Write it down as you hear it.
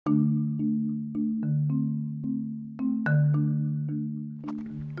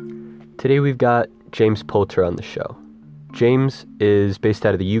Today we've got James Poulter on the show. James is based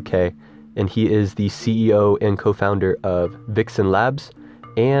out of the UK, and he is the CEO and co-founder of Vixen Labs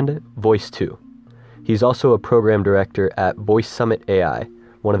and Voice2. He's also a program director at Voice Summit AI,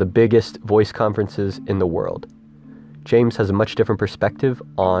 one of the biggest voice conferences in the world. James has a much different perspective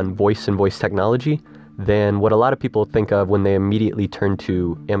on voice and voice technology than what a lot of people think of when they immediately turn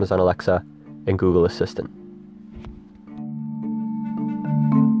to Amazon Alexa and Google Assistant.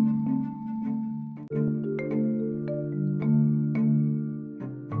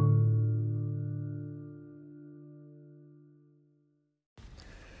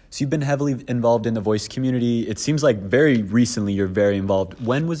 So you've been heavily involved in the voice community. It seems like very recently you're very involved.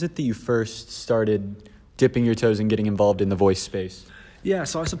 When was it that you first started dipping your toes and getting involved in the voice space? Yeah,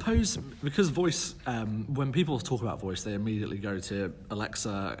 so I suppose because voice, when people talk about voice, they immediately go to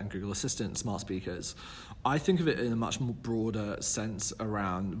Alexa and Google Assistant, smart speakers. I think of it in a much more broader sense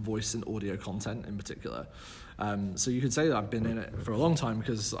around voice and audio content in particular. So you could say that I've been in it for a long time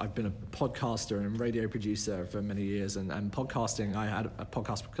because I've been a podcaster and radio producer for many years. And podcasting, I had a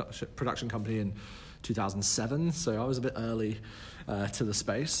podcast production company in 2007, so I was a bit early to the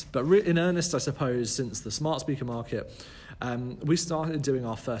space. But in earnest, I suppose, since the smart speaker market, we started doing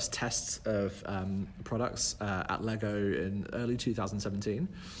our first tests of products at Lego in early 2017.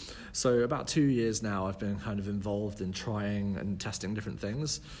 So about 2 years now, I've been kind of involved in trying and testing different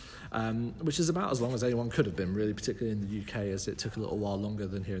things, which is about as long as anyone could have been, really, particularly in the UK, as it took a little while longer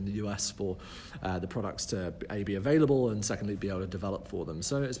than here in the US for the products to A, be available, and secondly, be able to develop for them.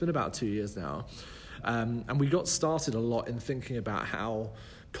 So it's been about 2 years now. And we got started a lot in thinking about how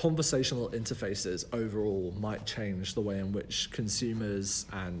conversational interfaces overall might change the way in which consumers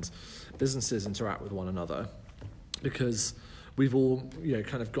and businesses interact with one another, because we've all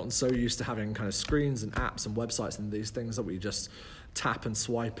kind of gotten so used to having kind of screens and apps and websites and these things that we just tap and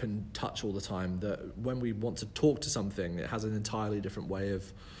swipe and touch all the time, that when we want to talk to something, it has an entirely different way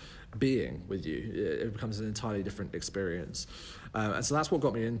of being with you. It becomes an entirely different experience. And so that's what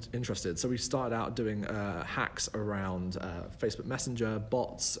got me interested. So we started out doing hacks around Facebook Messenger,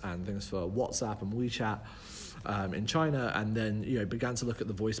 bots, and things for WhatsApp and WeChat in China, and then began to look at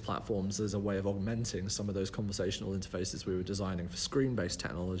the voice platforms as a way of augmenting some of those conversational interfaces we were designing for screen-based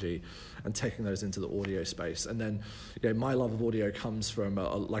technology and taking those into the audio space. And then my love of audio comes from,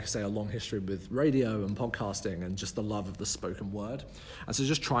 like I say, a long history with radio and podcasting and just the love of the spoken word. And so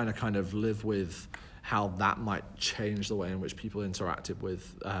just trying to kind of live with how that might change the way in which people interacted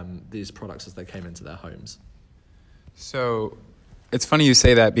with these products as they came into their homes. So it's funny you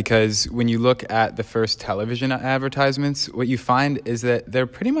say that, because when you look at the first television advertisements, what you find is that they're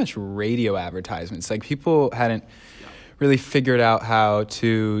pretty much radio advertisements. Like, people hadn't really figured out how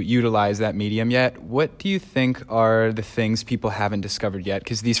to utilize that medium yet. What do you think are the things people haven't discovered yet?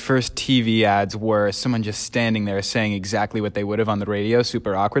 Because these first TV ads were someone just standing there saying exactly what they would have on the radio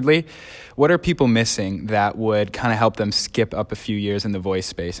super awkwardly. What are people missing that would kind of help them skip up a few years in the voice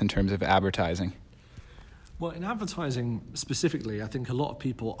space in terms of advertising? Well, in advertising specifically, I think a lot of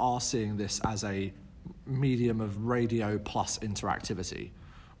people are seeing this as a medium of radio plus interactivity.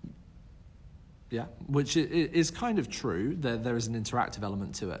 Yeah, which is kind of true. There is an interactive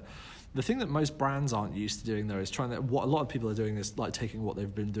element to it. The thing that most brands aren't used to doing, though, is what a lot of people are doing is like taking what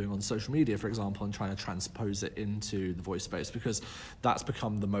they've been doing on social media, for example, and trying to transpose it into the voice space, because that's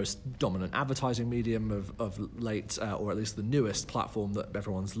become the most dominant advertising medium of late, or at least the newest platform that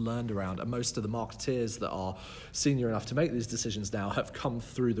everyone's learned around. And most of the marketeers that are senior enough to make these decisions now have come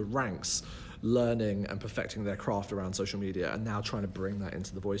through the ranks, learning and perfecting their craft around social media, and now trying to bring that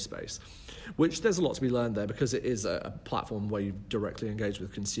into the voice space, which there's a lot to be learned there, because it is a platform where you directly engage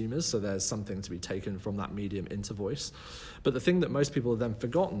with consumers, so there's something to be taken from that medium into voice. But the thing that most people have then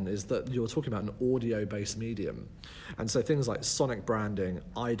forgotten is that you're talking about an audio-based medium, and so things like sonic branding,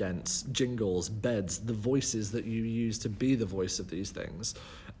 idents, jingles, beds, the voices that you use to be the voice of these things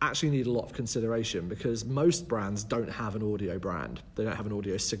actually need a lot of consideration, because most brands don't have an audio brand. They don't have an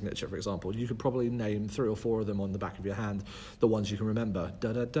audio signature, for example. You could probably name 3 or 4 of them on the back of your hand, the ones you can remember.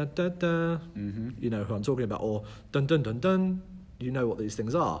 Da-da-da-da-da, You know who I'm talking about. Or dun-dun-dun-dun, you know what these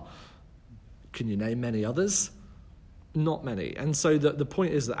things are. Can you name many others? Not many. And so the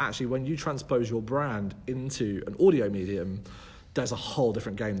point is that actually when you transpose your brand into an audio medium, there's a whole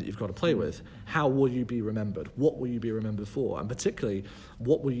different game that you've got to play with. How will you be remembered? What will you be remembered for? And particularly,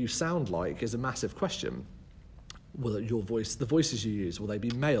 what will you sound like is a massive question. Will your voice, the voices you use, will they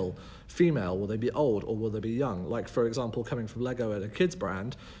be male, female, will they be old, or will they be young? Like, for example, coming from Lego and a kids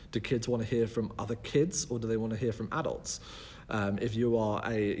brand, do kids want to hear from other kids, or do they want to hear from adults? If you are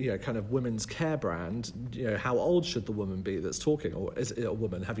a kind of women's care brand, how old should the woman be that's talking, or is it a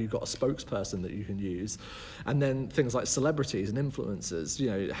woman? Have you got a spokesperson that you can use? And then things like celebrities and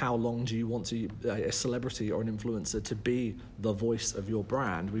influencers. How long do you want a celebrity or an influencer to be the voice of your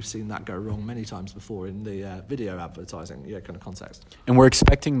brand? We've seen that go wrong many times before in the video advertising kind of context. And we're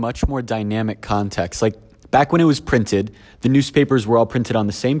expecting much more dynamic context. Like back when it was printed, the newspapers were all printed on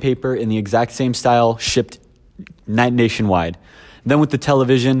the same paper in the exact same style, shipped nationwide. Then with the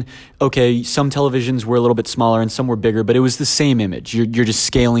television, okay, some televisions were a little bit smaller and some were bigger, but it was the same image. You're just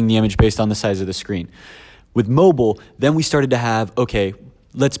scaling the image based on the size of the screen. With mobile, then we started to have, okay,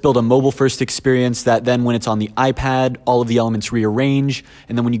 let's build a mobile-first experience that then when it's on the iPad, all of the elements rearrange,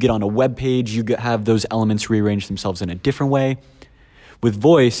 and then when you get on a web page, you have those elements rearrange themselves in a different way. With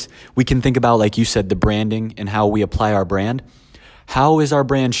voice, we can think about, like you said, the branding and how we apply our brand. How is our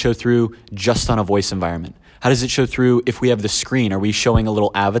brand show through just on a voice environment? How does it show through if we have the screen? Are we showing a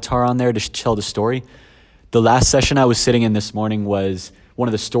little avatar on there to tell the story? The last session I was sitting in this morning was one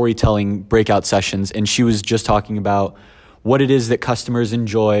of the storytelling breakout sessions, and she was just talking about what it is that customers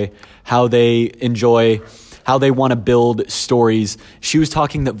enjoy, how they want to build stories. She was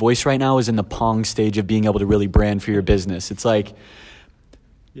talking that voice right now is in the Pong stage of being able to really brand for your business. It's like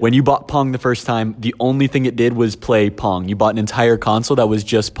when you bought Pong the first time, the only thing it did was play Pong. You bought an entire console that was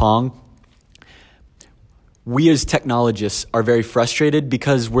just Pong. We as technologists are very frustrated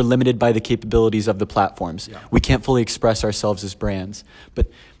because we're limited by the capabilities of the platforms. Yeah. We can't fully express ourselves as brands.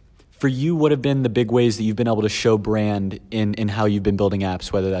 But for you, what have been the big ways that you've been able to show brand in how you've been building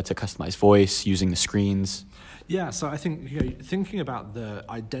apps, whether that's a customized voice, using the screens? Yeah, so I think thinking about the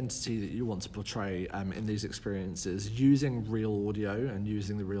identity that you want to portray in these experiences, using real audio and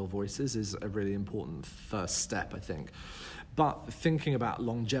using the real voices is a really important first step, I think. But thinking about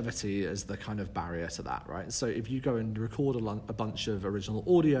longevity as the kind of barrier to that, right? So if you go and record a bunch of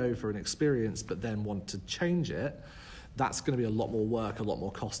original audio for an experience, but then want to change it, that's going to be a lot more work, a lot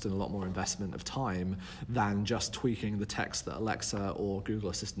more cost, and a lot more investment of time than just tweaking the text that Alexa or Google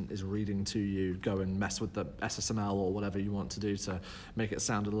Assistant is reading to you. Go and mess with the SSML or whatever you want to do to make it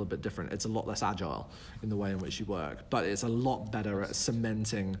sound a little bit different. It's a lot less agile in the way in which you work, but it's a lot better at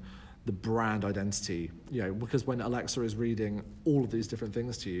cementing the brand identity, because when Alexa is reading all of these different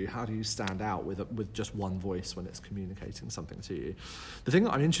things to you, how do you stand out with just one voice when it's communicating something to you? The thing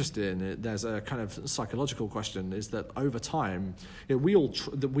that I'm interested in, there's a kind of psychological question, is that over time, we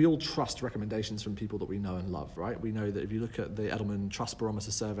all trust recommendations from people that we know and love, right? We know that if you look at the Edelman Trust Barometer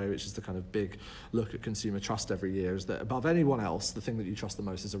survey, which is the kind of big look at consumer trust every year, is that above anyone else, the thing that you trust the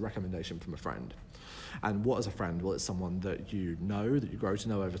most is a recommendation from a friend. And what is a friend? Well, it's someone that you know, that you grow to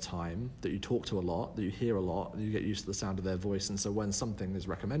know over time, that you talk to a lot, that you hear a lot, and you get used to the sound of their voice. And so when something is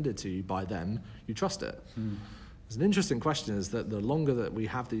recommended to you by them, you trust it. There's an interesting question, is that the longer that we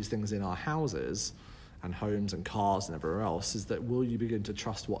have these things in our houses and homes and cars and everywhere else, is that will you begin to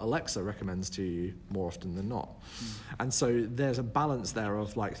trust what Alexa recommends to you more often than not? And so there's a balance there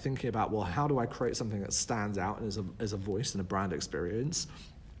of like thinking about, well, how do I create something that stands out as a voice and a brand experience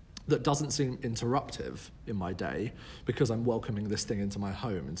that doesn't seem interruptive in my day, because I'm welcoming this thing into my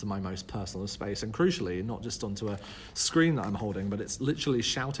home, into my most personal space, and crucially, not just onto a screen that I'm holding, but it's literally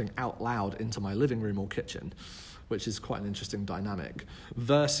shouting out loud into my living room or kitchen, which is quite an interesting dynamic,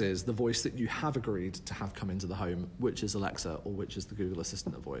 versus the voice that you have agreed to have come into the home, which is Alexa or which is the Google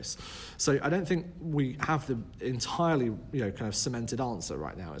Assistant voice. So I don't think we have the entirely kind of cemented answer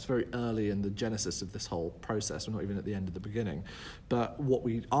right now. It's very early in the genesis of this whole process. We're not even at the end of the beginning. But what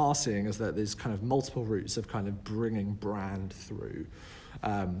we are seeing is that there's kind of multiple routes of kind of bringing brand through.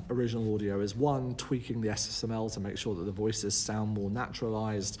 Original audio is one, tweaking the SSML to make sure that the voices sound more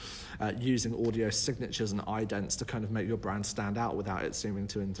naturalized, using audio signatures and idents to kind of make your brand stand out without it seeming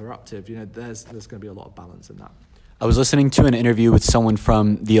too interruptive. There's going to be a lot of balance in that. I was listening to an interview with someone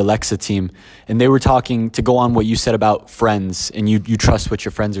from the Alexa team, and they were talking, to go on what you said about friends, and you trust what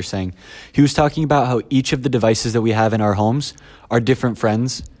your friends are saying. He was talking about how each of the devices that we have in our homes are different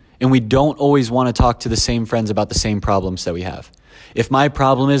friends, and we don't always want to talk to the same friends about the same problems that we have. If my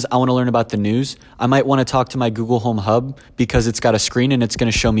problem is I want to learn about the news, I might want to talk to my Google Home Hub because it's got a screen and it's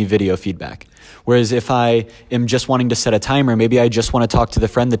going to show me video feedback. Whereas if I am just wanting to set a timer, maybe I just want to talk to the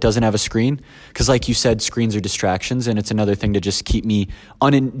friend that doesn't have a screen, because like you said, screens are distractions, and it's another thing to just keep me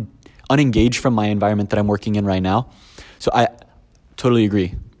unengaged from my environment that I'm working in right now. So I totally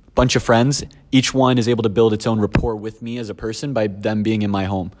agree. Bunch of friends, each one is able to build its own rapport with me as a person by them being in my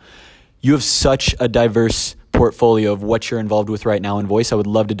home. You have such a diverse portfolio of what you're involved with right now in voice. I would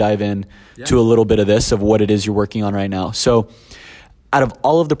love to dive in to a little bit of this, of what it is you're working on right now. So out of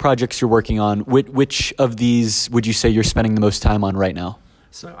all of the projects you're working on, which of these would you say you're spending the most time on right now?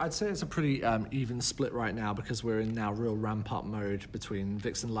 So I'd say it's a pretty even split right now, because we're in now real ramp-up mode between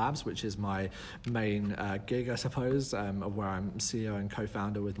Vixen Labs, which is my main gig, I suppose, where I'm CEO and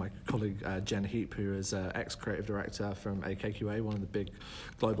co-founder with my colleague Jen Heap, who is ex-creative director from AKQA, one of the big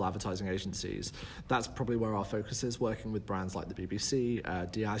global advertising agencies. That's probably where our focus is, working with brands like the BBC,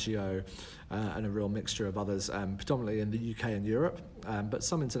 Diageo, and a real mixture of others, predominantly in the UK and Europe, but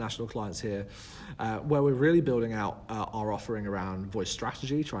some international clients here, where we're really building out our offering around voice strategy,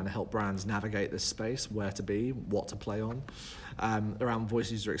 trying to help brands navigate this space, where to be, what to play on, around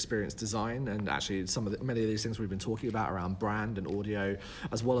voice user experience design, and actually many of these things we've been talking about around brand and audio,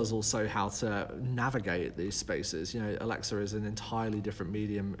 as well as also how to navigate these spaces. You know, Alexa is an entirely different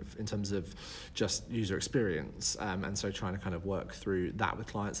medium in terms of just user experience, and so trying to kind of work through that with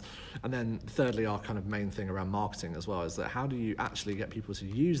clients. And then thirdly, our kind of main thing around marketing as well is that how do you actually get people to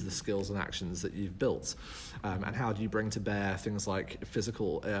use the skills and actions that you've built, and how do you bring to bear things like physical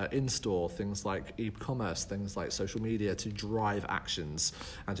in-store, things like e-commerce, things like social media to drive actions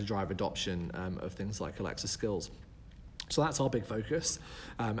and to drive adoption of things like Alexa skills. So that's our big focus,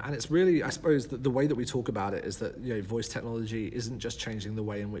 and it's really, I suppose, the way that we talk about it is that, you know, voice technology isn't just changing the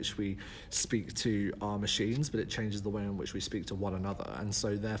way in which we speak to our machines, but it changes the way in which we speak to one another. And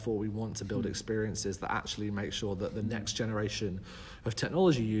so therefore we want to build experiences that actually make sure that the next generation of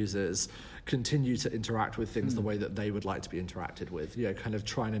technology users continue to interact with things the way that they would like to be interacted with. You know, kind of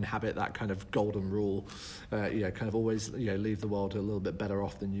try and inhabit that kind of golden rule. You know, kind of always, you know, leave the world a little bit better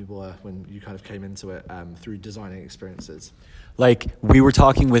off than you were when you kind of came into it, through designing experiences. Like, we were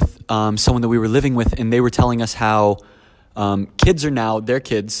talking with someone that we were living with, and they were telling us how kids are now, their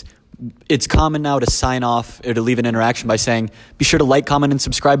kids, it's common now to sign off or to leave an interaction by saying, be sure to like, comment, and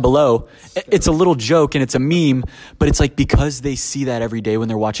subscribe below. It's a little joke and it's a meme, but it's like, because they see that every day when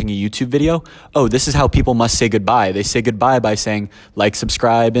they're watching a YouTube video, oh, this is how people must say goodbye. They say goodbye by saying like,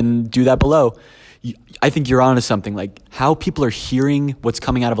 subscribe, and do that below. I think you're onto something. Like, how people are hearing what's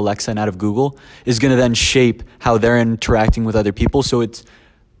coming out of Alexa and out of Google is going to then shape how they're interacting with other people. So it's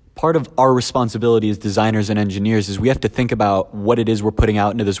part of our responsibility as designers and engineers is we have to think about what it is we're putting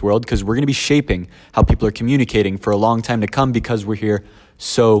out into this world, because we're going to be shaping how people are communicating for a long time to come, because we're here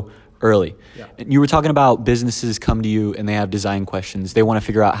so early. Yeah. And you were talking about businesses come to you and they have design questions. They want to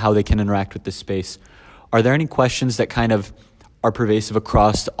figure out how they can interact with this space. Are there any questions that kind of are pervasive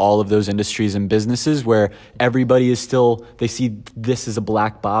across all of those industries and businesses where everybody is still, they see this as a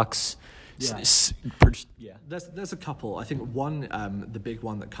black box? Yeah. There's a couple. I think one, the big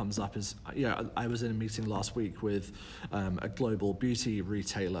one that comes up is, I was in a meeting last week with a global beauty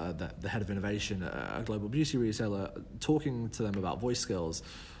retailer, the head of innovation, a global beauty retailer, talking to them about voice skills.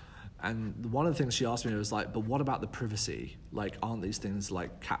 And one of the things she asked me was like, but what about the privacy? Like, aren't these things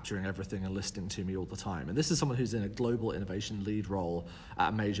like capturing everything and listening to me all the time? And this is someone who's in a global innovation lead role at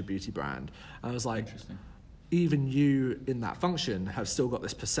a major beauty brand. And I was like, even you in that function have still got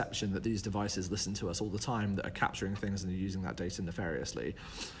this perception that these devices listen to us all the time, that are capturing things and are using that data nefariously.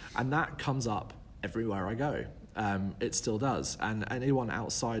 And that comes up everywhere I go. It still does. And anyone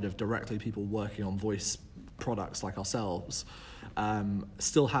outside of directly people working on voice products like ourselves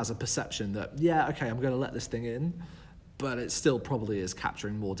still has a perception that, yeah, okay, I'm going to let this thing in, but it still probably is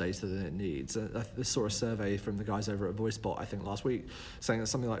capturing more data than it needs. I saw a survey from the guys over at VoiceBot, I think last week, saying that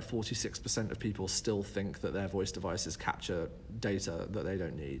something like 46% of people still think that their voice devices capture data that they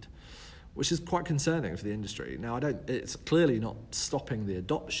don't need, which is quite concerning for the industry. Now, it's clearly not stopping the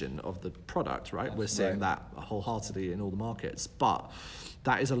adoption of the product, right? We're seeing that wholeheartedly in all the markets, but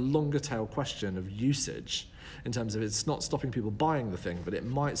that is a longer tail question of usage, in terms of it's not stopping people buying the thing, but it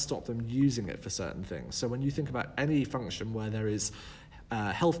might stop them using it for certain things. So when you think about any function where there is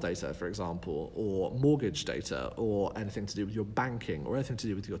health data, for example, or mortgage data, or anything to do with your banking, or anything to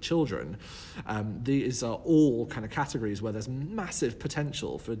do with your children, these are all kind of categories where there's massive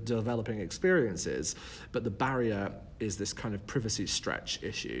potential for developing experiences, but the barrier is this kind of privacy stretch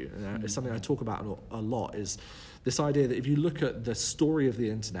issue. It's something I talk about a lot, is this idea that if you look at the story of the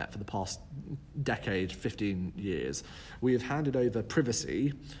internet for the past decade, 15 years, we have handed over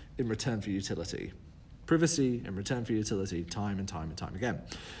privacy in return for utility. Privacy in return for utility, time and time and time again.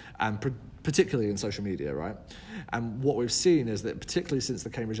 And particularly in social media, right? And what we've seen is that particularly since the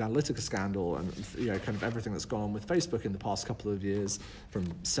Cambridge Analytica scandal and kind of everything that's gone on with Facebook in the past couple of years,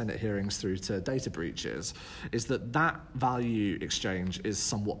 from Senate hearings through to data breaches, is that value exchange is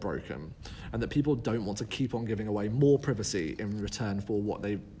somewhat broken, and that people don't want to keep on giving away more privacy in return for what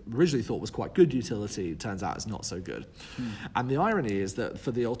they originally thought was quite good utility. It turns out it's not so good. And the irony is that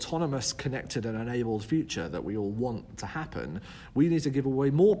for the autonomous, connected and enabled future that we all want to happen, we need to give away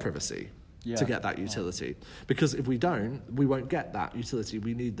more privacy to get that utility. Because if we don't, we won't get that utility.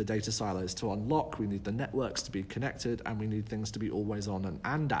 We need the data silos to unlock, we need the networks to be connected, and we need things to be always on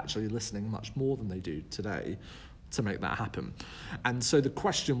and actually listening much more than they do today to make that happen. And so the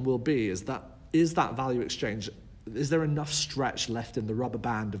question will be, is that value exchange, is there enough stretch left in the rubber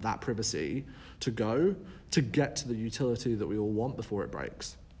band of that privacy to get to the utility that we all want before it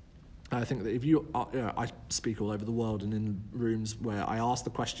breaks? I think that if I speak all over the world and in rooms where I ask the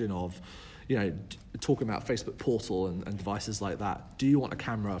question of, talking about Facebook Portal and devices like that, do you want a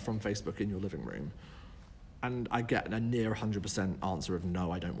camera from Facebook in your living room? And I get a near 100% answer of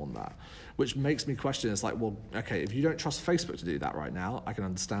no, I don't want that. Which makes me question, it's like, well, okay, if you don't trust Facebook to do that right now, I can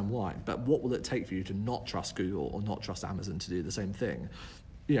understand why. But what will it take for you to not trust Google or not trust Amazon to do the same thing?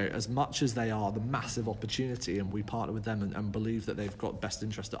 As much as they are the massive opportunity and we partner with them and believe that they've got best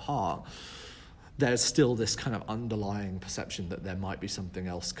interest at heart, there's still this kind of underlying perception that there might be something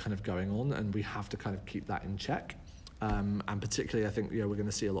else kind of going on, and we have to kind of keep that in check. And particularly, I think we're going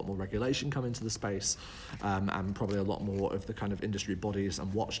to see a lot more regulation come into the space, and probably a lot more of the kind of industry bodies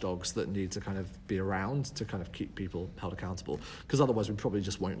and watchdogs that need to kind of be around to kind of keep people held accountable. Because otherwise, we probably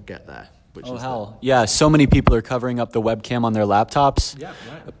just won't get there. Yeah, so many people are covering up the webcam on their laptops. Yeah,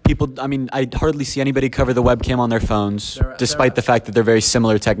 right. People, I hardly see anybody cover the webcam on their phones, despite the fact that they're very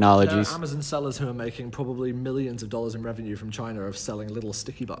similar technologies. There are Amazon sellers who are making probably millions of dollars in revenue from China of selling little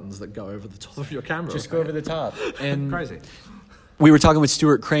sticky buttons that go over the top of your camera. Just go over the top. And crazy. We were talking with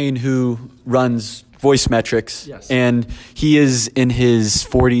Stuart Crane, who runs Voice Metrics, and he is in his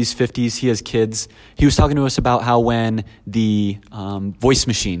 40s, 50s. He has kids. He was talking to us about how when the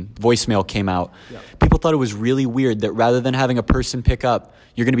voicemail came out, people thought it was really weird that rather than having a person pick up,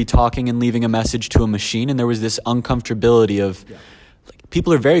 you're going to be talking and leaving a message to a machine, and there was this uncomfortability of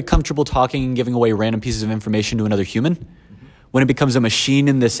people are very comfortable talking and giving away random pieces of information to another human. When it becomes a machine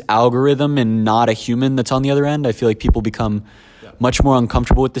in this algorithm and not a human that's on the other end, I feel like people become much more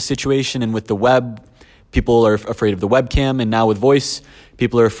uncomfortable with the situation. And with the web, people are afraid of the webcam. And now with voice,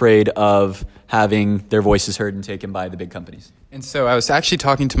 people are afraid of having their voices heard and taken by the big companies. And so I was actually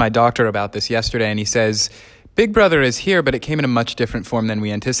talking to my doctor about this yesterday, and he says, Big Brother is here, but it came in a much different form than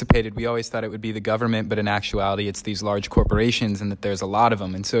we anticipated. We always thought it would be the government, but in actuality, it's these large corporations and that there's a lot of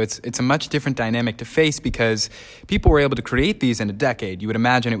them. And so it's a much different dynamic to face because people were able to create these in a decade. You would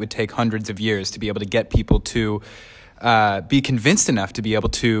imagine it would take hundreds of years to be able to get people to be convinced enough to be able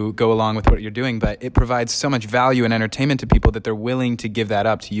to go along with what you're doing, but it provides so much value and entertainment to people that they're willing to give that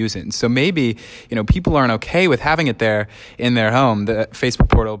up to use it. And so maybe, people aren't okay with having it there in their home, the Facebook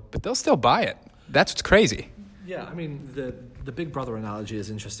portal, but they'll still buy it. That's what's crazy. Yeah, I mean, the Big Brother analogy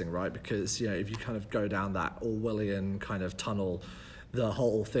is interesting, right? Because, if you kind of go down that Orwellian kind of tunnel, the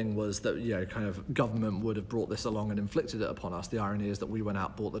whole thing was that, kind of government would have brought this along and inflicted it upon us. The irony is that we went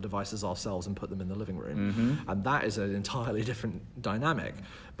out, bought the devices ourselves and put them in the living room. Mm-hmm. And that is an entirely different dynamic.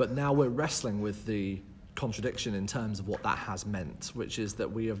 But now we're wrestling with the contradiction in terms of what that has meant, which is that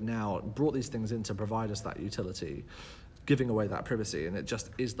we have now brought these things in to provide us that utility, giving away that privacy, and it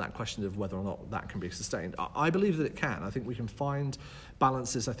just is that question of whether or not that can be sustained. I believe that it can. I think we can find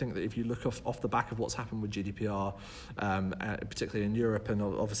balances. I think that if you look off the back of what's happened with GDPR, particularly in Europe, and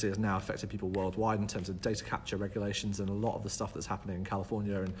obviously has now affected people worldwide in terms of data capture regulations and a lot of the stuff that's happening in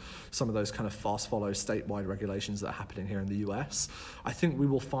California and some of those kind of fast follow statewide regulations that are happening here in the US, I think we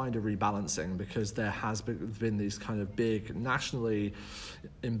will find a rebalancing because there has been these kind of big nationally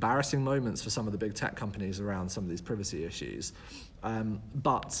embarrassing moments for some of the big tech companies around some of these privacy issues.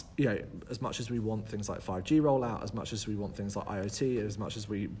 But as much as we want things like 5G rollout, as much as we want things like IoT, as much as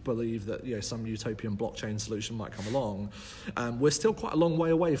we believe that some utopian blockchain solution might come along, we're still quite a long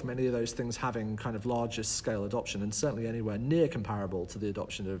way away from any of those things having kind of largest scale adoption, and certainly anywhere near comparable to the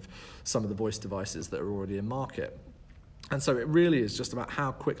adoption of some of the voice devices that are already in market. And so it really is just about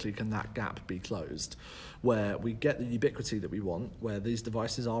how quickly can that gap be closed, where we get the ubiquity that we want, where these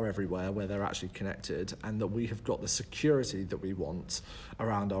devices are everywhere, where they're actually connected, and that we have got the security that we want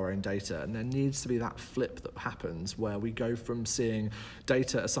around our own data. And there needs to be that flip that happens where we go from seeing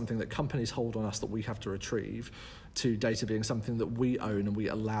data as something that companies hold on us that we have to retrieve, to data being something that we own and we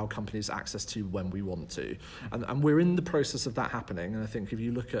allow companies access to when we want to. And we're in the process of that happening. And I think if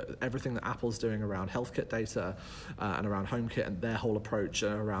you look at everything that Apple's doing around HealthKit data and around HomeKit and their whole approach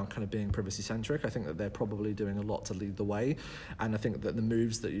around kind of being privacy-centric, I think that they're probably doing a lot to lead the way. And I think that the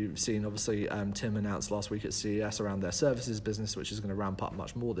moves that you've seen, obviously, Tim announced last week at CES around their services business, which is going to ramp up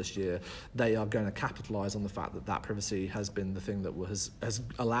much more this year, they are going to capitalize on the fact that that privacy has been the thing that has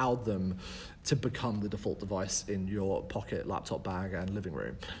allowed them to become the default device in your pocket, laptop bag, and living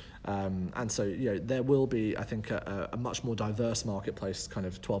room. And so, there will be, I think, a much more diverse marketplace kind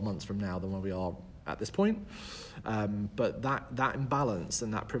of 12 months from now than where we are at this point. But that imbalance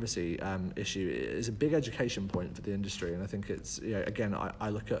and that privacy issue is a big education point for the industry. And I think it's, again, I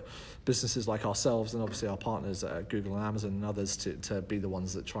look at businesses like ourselves and obviously our partners at Google and Amazon and others to be the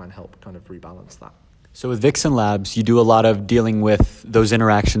ones that try and help kind of rebalance that. So with Vixen Labs, you do a lot of dealing with those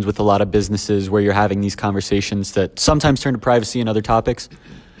interactions with a lot of businesses where you're having these conversations that sometimes turn to privacy and other topics.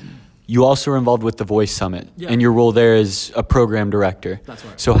 You also are involved with the Voice Summit, and your role there is a program director. That's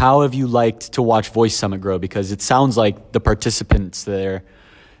right. So how have you liked to watch Voice Summit grow? Because it sounds like the participants there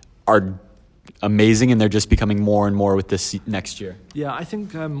are amazing, and they're just becoming more and more with this next year. Yeah, I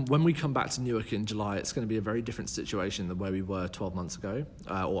think when we come back to Newark in July, it's going to be a very different situation than where we were 12 months ago,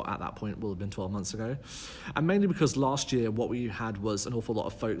 or at that point will have been 12 months ago. And mainly because last year what we had was an awful lot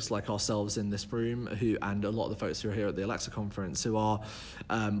of folks like ourselves in this room and a lot of the folks who are here at the Alexa conference who are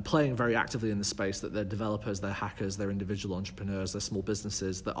playing very actively in the space, that they're developers, they're hackers, they're individual entrepreneurs, they're small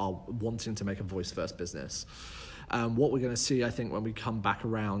businesses that are wanting to make a voice-first business. What we're going to see, I think, when we come back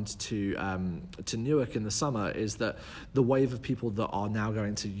around to Newark in the summer is that the wave of people that are now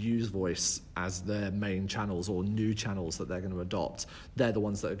going to use voice as their main channels or new channels that they're going to adopt, they're the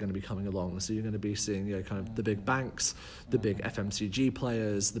ones that are going to be coming along. So you're going to be seeing kind of the big banks, the big FMCG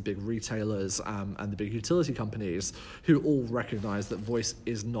players, the big retailers, and the big utility companies who all recognize that voice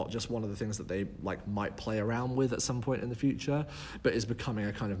is not just one of the things that they might play around with at some point in the future, but is becoming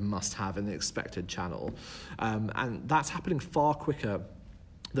a kind of must-have in the expected channel. And that's happening far quicker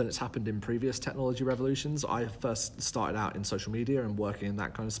than it's happened in previous technology revolutions. I first started out in social media and working in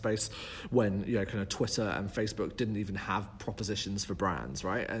that kind of space when kind of Twitter and Facebook didn't even have propositions for brands,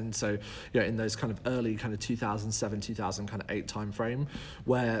 right? And so in those kind of early kind of 2007, 2008 timeframe,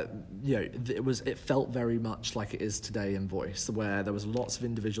 where it felt very much like it is today in voice, where there was lots of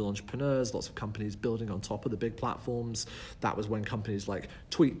individual entrepreneurs, lots of companies building on top of the big platforms. That was when companies like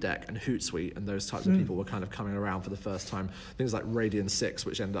TweetDeck and Hootsuite and those types of people were kind of coming around for the first time. Things like Radian6,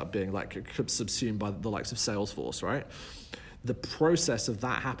 which ended up being subsumed by the likes of Salesforce, right? The process of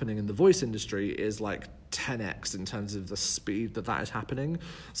that happening in the voice industry is 10x in terms of the speed that is happening.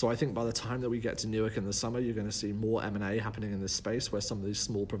 So I think by the time that we get to Newark in the summer, you're going to see more M&A happening in this space where some of these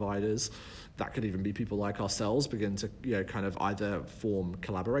small providers, that could even be people like ourselves, begin to kind of either form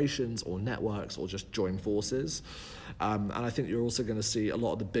collaborations or networks or just join forces. And I think you're also going to see a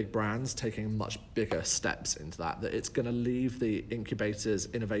lot of the big brands taking much bigger steps into that it's going to leave the incubators,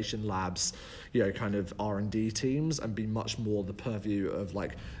 innovation labs, kind of R&D teams and be much more the purview of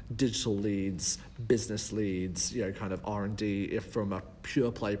digital leads, business leads, kind of R&D, if from a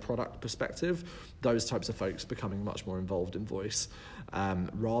pure play product perspective, those types of folks becoming much more involved in voice,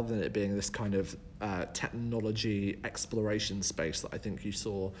 rather than it being this kind of technology exploration space that I think you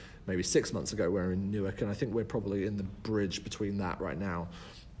saw maybe 6 months ago we're in Newark, and I think we're probably in the bridge between that right now.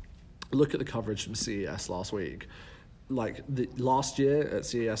 Look at the coverage from CES last week. Last year at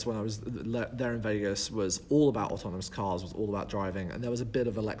CES when I was there in Vegas was all about autonomous cars, was all about driving, and there was a bit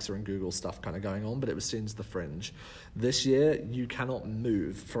of Alexa and Google stuff kind of going on, but it was seen as the fringe. This year, you cannot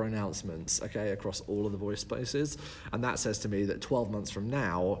move for announcements, across all of the voice spaces, and that says to me that 12 months from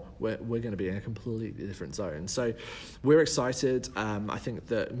now, we're going to be in a completely different zone. So we're excited. I think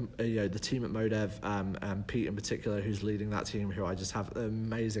that the team at Modev, and Pete in particular, who's leading that team, who I just have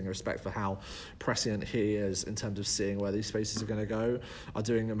amazing respect for how prescient he is in terms of seeing where these spaces are going to go, are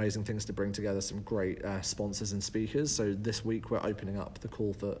doing amazing things to bring together some great sponsors and speakers. So this week we're opening up the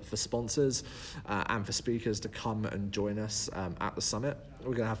call for sponsors and for speakers to come and join us at the summit.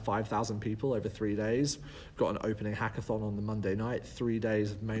 We're going to have 5,000 people over 3 days. We've got an opening hackathon on the Monday night, 3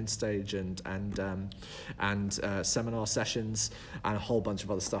 days of main stage and seminar sessions, and a whole bunch of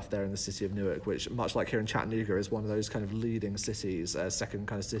other stuff there in the city of Newark, which, much like here in Chattanooga, is one of those kind of leading cities, second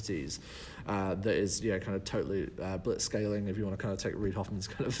kind of cities, that is kind of totally blitz scaling, if you want to kind of take Reid Hoffman's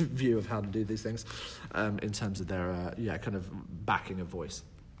kind of view of how to do these things, in terms of their kind of backing of voice.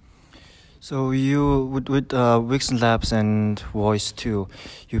 So you, with Vixen Labs and Voice 2,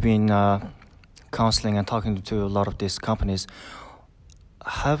 you've been counseling and talking to a lot of these companies.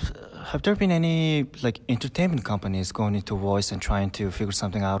 Have have there been any like entertainment companies going into voice and trying to figure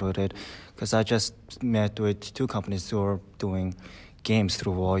something out with it? Because I just met with 2 companies who are doing games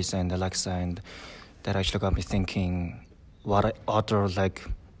through voice and Alexa, and that actually got me thinking what other like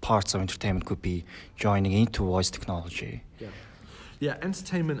parts of entertainment could be joining into voice technology. Yeah,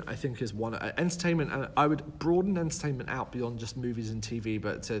 entertainment I think is one. Entertainment, and I would broaden entertainment out beyond just movies and TV,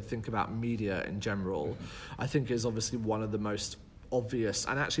 but to think about media in general, I think is obviously one of the most obvious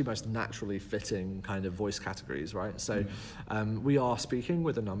and actually most naturally fitting kind of voice categories, right? So we are speaking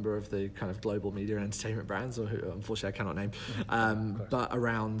with a number of the kind of global media and entertainment brands, or who unfortunately I cannot name, but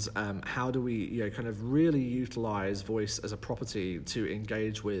around how do we kind of really utilize voice as a property to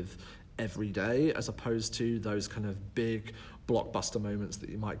engage with every day, as opposed to those kind of big blockbuster moments that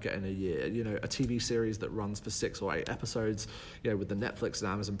you might get in a year. A TV series that runs for 6 or 8 episodes, with the Netflix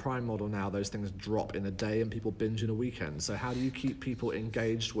and Amazon Prime model now, those things drop in a day and people binge in a weekend. So how do you keep people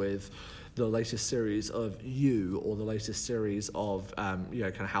engaged with the latest series of You, or the latest series of kind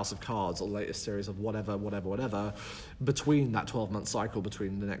of House of Cards, or the latest series of whatever, between that 12-month cycle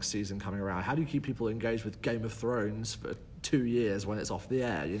between the next season coming around? How do you keep people engaged with Game of Thrones for 2 years when it's off the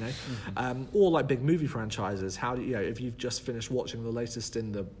air, or like big movie franchises? How do if you've just finished watching the latest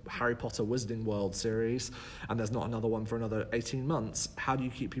in the Harry Potter Wizarding World series and there's not another one for another 18 months, how do you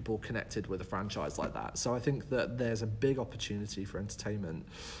keep people connected with a franchise like that? So I think that there's a big opportunity for entertainment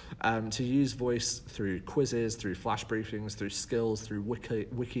to use voice through quizzes, through flash briefings, through skills, through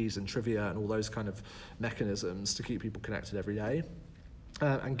wikis and trivia and all those kind of mechanisms to keep people connected every day.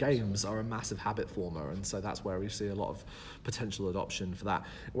 And games are a massive habit former, and so that's where we see a lot of potential adoption for that.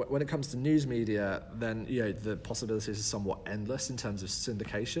 When it comes to news media, then the possibilities are somewhat endless in terms of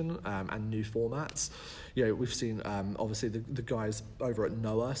syndication and new formats. We've seen obviously the guys over at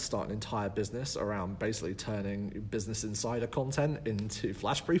Noah start an entire business around basically turning Business Insider content into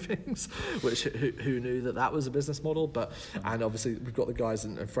flash briefings, which who knew that was a business model? And obviously we've got the guys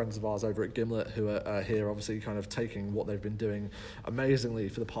and friends of ours over at Gimlet who are here, obviously kind of taking what they've been doing amazingly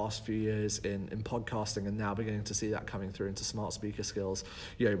for the past few years in podcasting, and now beginning to see that coming through into smart speaker skills.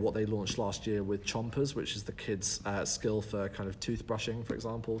 What they launched last year with Chompers, which is the kids' skill for kind of toothbrushing, for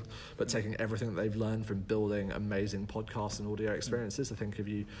example, but taking everything that they've learned from building amazing podcasts and audio experiences. I think if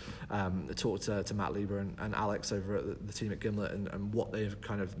you talk to Matt Lieber and Alex over at the team at Gimlet and what they've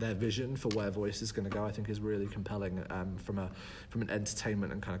kind of their vision for where voice is going to go, I think is really compelling from an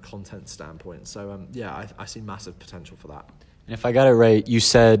entertainment and kind of content standpoint. So I see massive potential for that. And if I got it right, you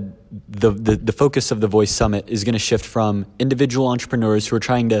said the focus of the Voice Summit is going to shift from individual entrepreneurs who are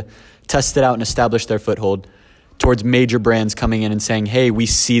trying to test it out and establish their foothold towards major brands coming in and saying, hey, we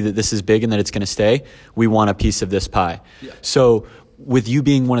see that this is big and that it's going to stay. We want a piece of this pie. Yeah. So with you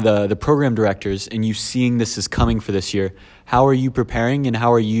being one of the program directors and you seeing this is coming for this year, how are you preparing and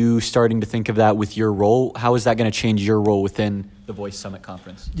how are you starting to think of that with your role? How is that going to change your role within the Voice Summit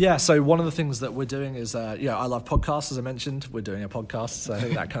Conference? Yeah, so one of the things that we're doing is, I love podcasts, as I mentioned. We're doing a podcast, so I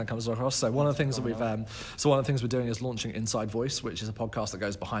think that kind of comes across. So one of the things that we're doing is launching Inside Voice, which is a podcast that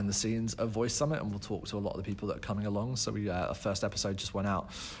goes behind the scenes of Voice Summit, and we'll talk to a lot of the people that are coming along. So our first episode just went out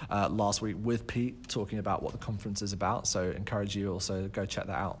last week with Pete, talking about what the conference is about. So encourage you also go check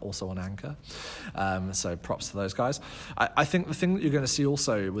that out, also on Anchor. So props to those guys. I think the thing that you're going to see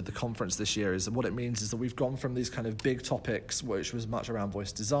also with the conference this year is that what it means is that we've gone from these kind of big topics, which was much around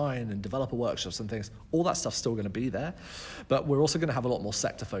voice design and developer workshops and things. All that stuff's still going to be there, but we're also going to have a lot more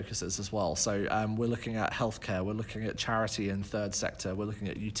sector focuses as well. So we're looking at healthcare, we're looking at charity and third sector, we're looking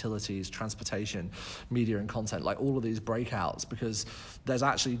at utilities, transportation, media and content, like all of these breakouts, because there's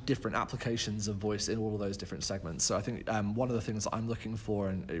actually different applications of voice in all of those different segments. So I think one of the things that I'm looking for,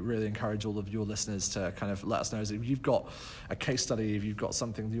 and I really encourage all of your listeners to kind of let us know, is if you've got a case study, if you've got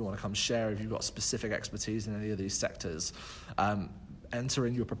something that you want to come share, if you've got specific expertise in any of these sectors, enter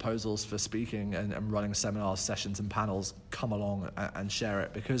in your proposals for speaking and running seminars, sessions and panels. Come along and share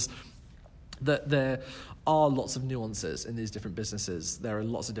it, because there are lots of nuances in these different businesses. There are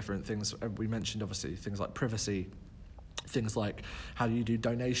lots of different things. We mentioned obviously things like privacy, things like how do you do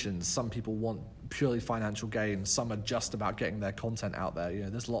donations. Some people want purely financial gain. Some are just about getting their content out there.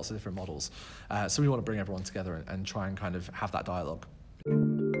 There's lots of different models. So we want to bring everyone together and try and kind of have that dialogue.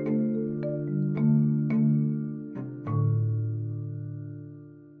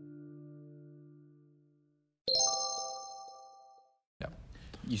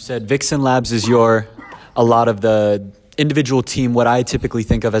 You said Vixen Labs is a lot of the individual team, what I typically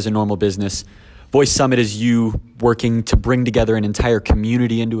think of as a normal business. Voice Summit is you working to bring together an entire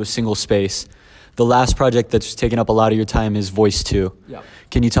community into a single space. The last project that's taken up a lot of your time is Voice 2. Yeah.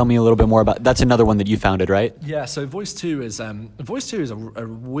 Can you tell me a little bit more about? That's another one that you founded, right? Yeah, so Voice2 is a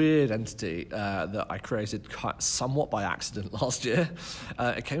weird entity that I created somewhat by accident last year.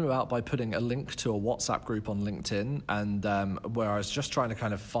 It came about by putting a link to a WhatsApp group on LinkedIn, and where I was just trying to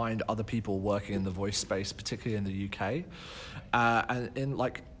kind of find other people working in the voice space, particularly in the UK. And in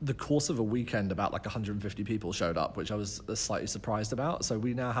like the course of a weekend, about like 150 people showed up, which I was slightly surprised about. So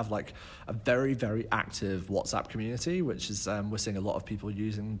we now have like a very, very active WhatsApp community, which is we're seeing a lot of people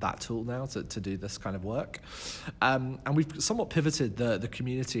using that tool now to do this kind of work. And we've somewhat pivoted the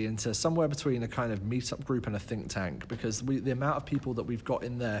community into somewhere between a kind of meetup group and a think tank, because the amount of people that we've got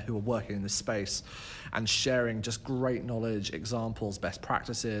in there who are working in this space and sharing just great knowledge, examples, best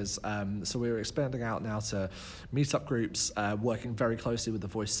practices. So we're expanding out now to meetup groups, working very closely with the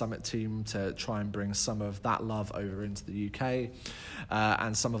Voice Summit team to try and bring some of that love over into the UK,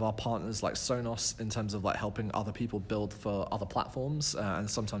 and some of our partners like Sonos in terms of like helping other people build for other platforms, and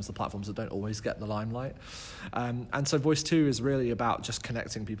sometimes the platforms that don't always get the limelight. And so Voice2 is really about just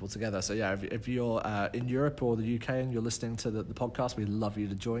connecting people together. So yeah, if you're in Europe or the UK and you're listening to the podcast, we'd love you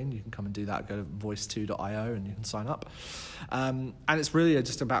to join. You can come and do that. Go to voice2.io and you can sign up. And it's really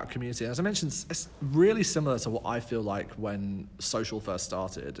just about community. As I mentioned, it's really similar to what I feel like when social first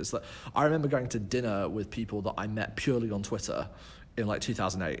started. It's that I remember going to dinner with people that I met purely on Twitter in like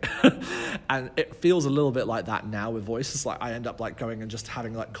 2008 and it feels a little bit like that now with Voice. It's like I end up like going and just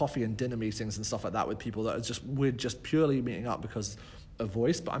having like coffee and dinner meetings and stuff like that with people that are we're just purely meeting up because of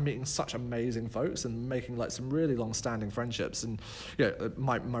Voice, but I'm meeting such amazing folks and making like some really long-standing friendships. And you know,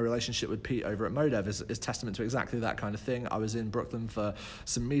 my relationship with Pete over at Modev is testament to exactly that kind of thing. I was in Brooklyn for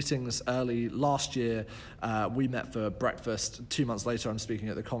some meetings early last year. We met for breakfast. 2 months later, I'm speaking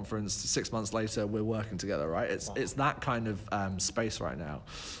at the conference. 6 months later, we're working together. Right? It's that kind of space right now.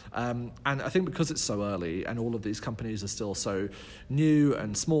 And I think because it's so early and all of these companies are still so new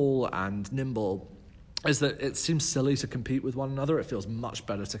and small and nimble, is that it seems silly to compete with one another. It feels much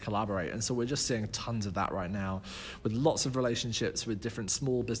better to collaborate. And so we're just seeing tons of that right now with lots of relationships with different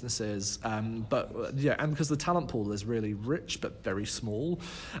small businesses. But yeah, and because the talent pool is really rich, but very small.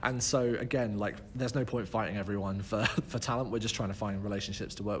 And so again, like there's no point fighting everyone for talent. We're just trying to find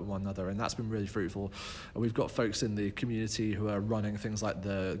relationships to work with one another. And that's been really fruitful. And we've got folks in the community who are running things like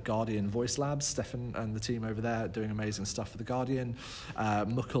the Guardian Voice Labs. Stefan and the team over there doing amazing stuff for the Guardian.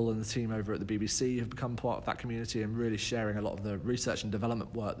 Mukul and the team over at the BBC have become part of that community and really sharing a lot of the research and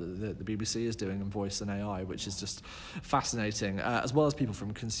development work that the BBC is doing in voice and AI, which is just fascinating, as well as people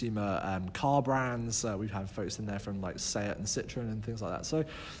from consumer car brands. We've had folks in there from like Seat and Citroen and things like that. So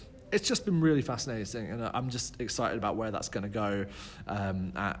it's just been really fascinating, and I'm just excited about where that's going to go,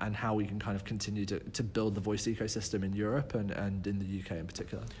 and how we can kind of continue to build the voice ecosystem in Europe and in the UK in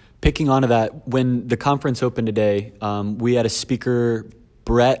particular. Picking onto that, when the conference opened today, we had a speaker,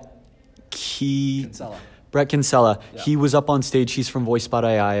 Brett Kinsella. Yeah. He was up on stage. He's from VoiceSpot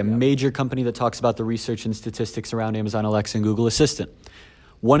AI, a major company that talks about the research and statistics around Amazon Alexa and Google Assistant.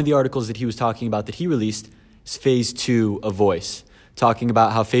 One of the articles that he was talking about that he released is phase 2 of voice, talking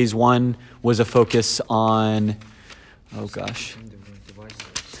about how phase 1 was a focus on,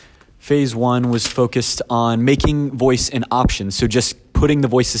 phase 1 was focused on making voice an option. So just putting the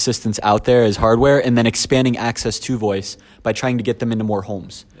voice assistants out there as hardware and then expanding access to voice by trying to get them into more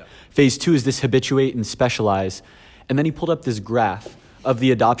homes. Yeah. Phase 2 is this habituate and specialize. And then he pulled up this graph of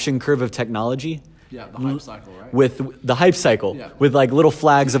the adoption curve of technology. Yeah, the hype cycle, right? With the hype cycle, yeah. With like little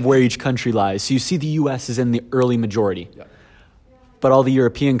flags of where each country lies. So you see the US is in the early majority. Yeah. But all the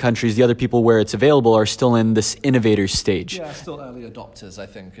European countries, the other people where it's available, are still in this innovator stage. Yeah, still early adopters, I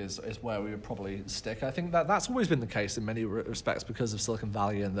think, is where we would probably stick. I think that's always been the case in many respects because of Silicon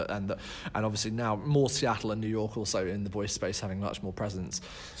Valley and obviously now more Seattle and New York also in the voice space having much more presence.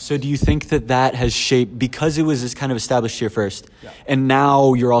 So do you think that has shaped, because it was kind of established here first, yeah. And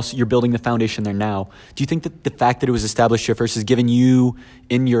now you're building the foundation there now, do you think that the fact that it was established here first has given you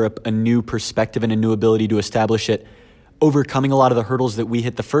in Europe a new perspective and a new ability to establish it, overcoming a lot of the hurdles that we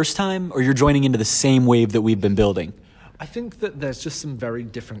hit the first time, or you're joining into the same wave that we've been building? I think that there's just some very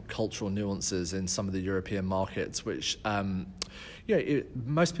different cultural nuances in some of the European markets, which,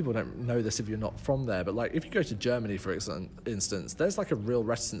 most people don't know this if you're not from there, but like if you go to Germany, for instance, there's like a real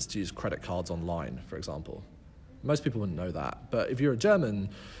reticence to use credit cards online, for example. Most people wouldn't know that. But if you're a German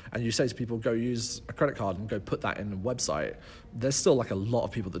and you say to people, go use a credit card and go put that in a website, there's still like a lot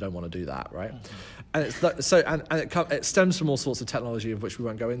of people that don't want to do that, right? And it's it stems from all sorts of technology of which we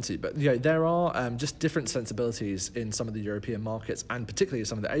won't go into. But there are just different sensibilities in some of the European markets, and particularly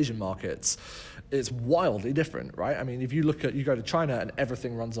some of the Asian markets. It's wildly different, right? I mean, if you you go to China and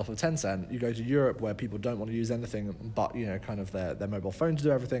everything runs off of Tencent. You go to Europe where people don't want to use anything but kind of their mobile phone to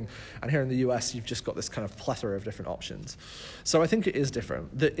do everything. And here in the US, you've just got this kind of plethora of different options. So I think it is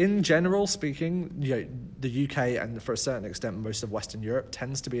different. In general speaking, the UK and for a certain extent most of Western Europe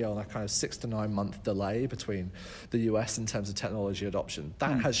tends to be on a kind of 6 to 9 month delay between the US in terms of technology adoption.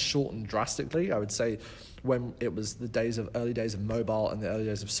 That has shortened drastically. I would say when it was the early days of mobile and the early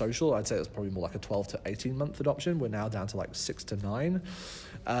days of social, I'd say it was probably more like a 12 to 18 month adoption. We're now down to like 6 to 9.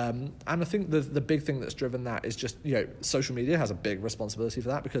 And I think the big thing that's driven that is just, social media has a big responsibility for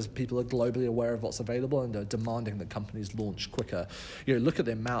that because people are globally aware of what's available and are demanding that companies launch quicker. Look at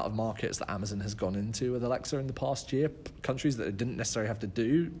the amount of markets that Amazon has gone into with Alexa in the past year, countries that it didn't necessarily have to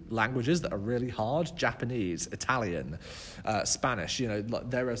do, languages that are really hard, Japanese, Italian, Spanish,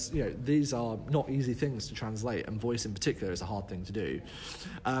 these are not easy things to translate, and voice in particular is a hard thing to do.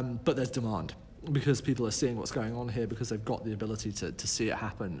 But there's demand. Because people are seeing what's going on here, because they've got the ability to see it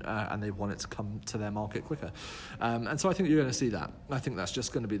happen and they want it to come to their market quicker. And so I think you're going to see that. I think that's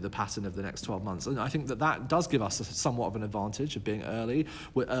just going to be the pattern of the next 12 months. And I think that does give us somewhat of an advantage of being early.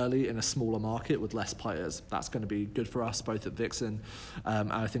 We're early in a smaller market with less players. That's going to be good for us, both at Vixen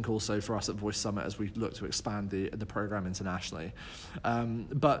and I think also for us at Voice Summit as we look to expand the program internationally.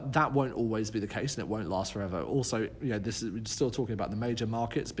 But that won't always be the case, and it won't last forever. Also, we're still talking about the major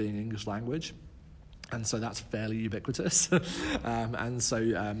markets being English language. And so that's fairly ubiquitous. And so,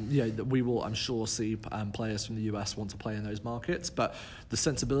 we will, I'm sure, see players from the US want to play in those markets. But the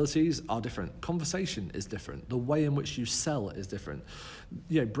sensibilities are different. Conversation is different. The way in which you sell is different.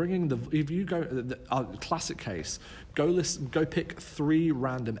 If you go, our classic case, go pick 3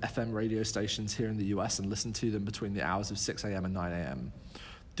 random FM radio stations here in the US and listen to them between the hours of 6 a.m. and 9 a.m.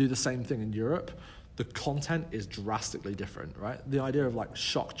 Do the same thing in Europe. The content is drastically different, right? The idea of like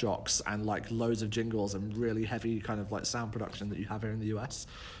shock jocks and like loads of jingles and really heavy kind of like sound production that you have here in the US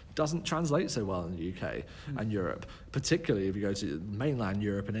doesn't translate so well in the UK and Europe, particularly if you go to mainland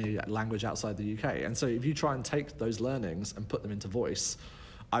Europe and any language outside the UK. And so if you try and take those learnings and put them into voice,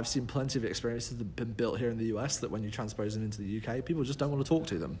 I've seen plenty of experiences that have been built here in the US that when you transpose them into the UK, people just don't want to talk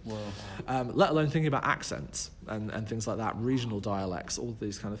to them. Let alone thinking about accents and things like that, regional dialects, all of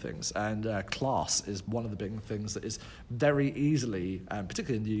these kind of things. And class is one of the big things that is very easily,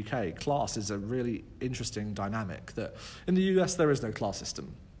 particularly in the UK, class is a really interesting dynamic that in the US there is no class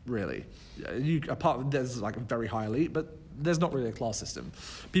system, really. There's like a very high elite, but there's not really a class system.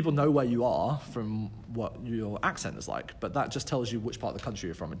 People know where you are from what your accent is like, but that just tells you which part of the country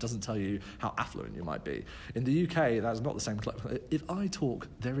you're from. It doesn't tell you how affluent you might be. In the UK, that's not the same. If I talk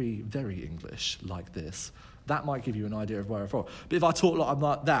very, very English like this, that might give you an idea of where I'm from. But if I talk like I'm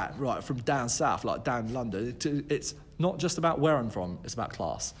like that, right, from down south, like down London, it's not just about where I'm from, it's about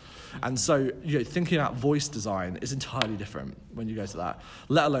class. And so, thinking about voice design is entirely different when you go to that,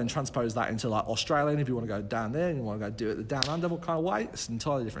 let alone transpose that into like Australian, if you want to go down there and you want to go do it the down under kind of way, it's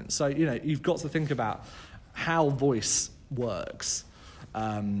entirely different. So, you've got to think about how voice works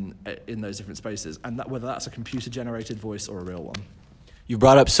in those different spaces, and whether that's a computer-generated voice or a real one. You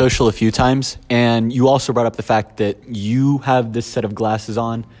brought up social a few times, and you also brought up the fact that you have this set of glasses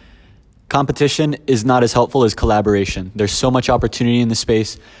on. Competition is not as helpful as collaboration. There's so much opportunity in the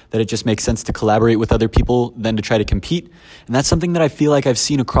space that it just makes sense to collaborate with other people than to try to compete. And that's something that I feel like I've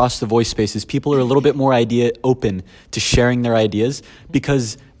seen across the voice spaces. People are a little bit more open to sharing their ideas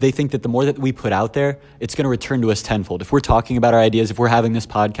because they think that the more that we put out there, it's going to return to us tenfold. If we're talking about our ideas, if we're having this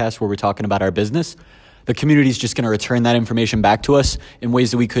podcast where we're talking about our business, the community is just going to return that information back to us in ways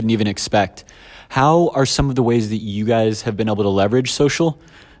that we couldn't even expect. How are some of the ways that you guys have been able to leverage social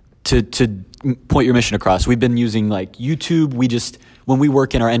to point your mission across? We've been using like YouTube. When we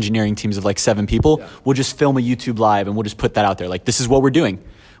work in our engineering teams of like 7 people, we'll just film a YouTube live and we'll just put that out there. Like, this is what we're doing.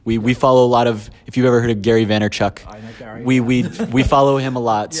 We follow a lot of, if you've ever heard of Gary Vaynerchuk, I know Gary. We follow him a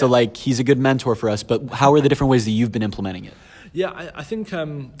lot. Yeah. So like, he's a good mentor for us, but how are the different ways that you've been implementing it? Yeah, I think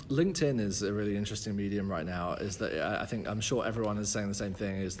LinkedIn is a really interesting medium right now. Is that I'm sure everyone is saying the same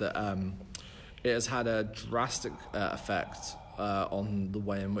thing. Is that it has had a drastic effect on the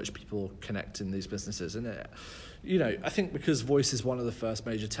way in which people connect in these businesses. And I think because voice is one of the first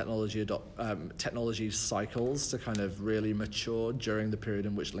major technology cycles to kind of really mature during the period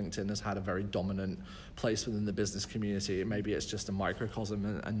in which LinkedIn has had a very dominant place within the business community. Maybe it's just a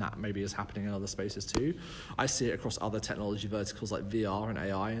microcosm, and that maybe is happening in other spaces too. I see it across other technology verticals like VR and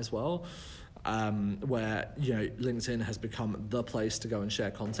AI as well. Where LinkedIn has become the place to go and share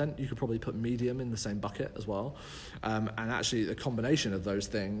content. You could probably put Medium in the same bucket as well, and actually the combination of those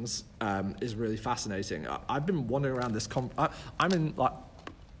things is really fascinating. I've been wandering around this.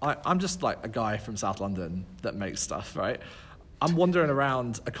 I'm just like a guy from South London that makes stuff, right? I'm wandering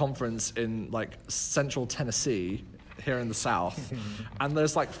around a conference in like Central Tennessee here in the South, and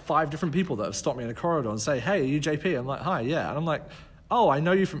there's like 5 different people that have stopped me in a corridor and say, "Hey, are you JP?" I'm like, "Hi, yeah," and I'm like, "Oh, I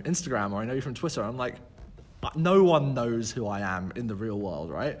know you from Instagram, or I know you from Twitter." I'm like, no one knows who I am in the real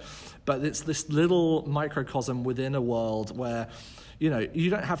world, right? But it's this little microcosm within a world where, you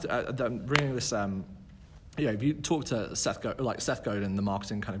don't have to bring this. If you talk to Seth Godin, the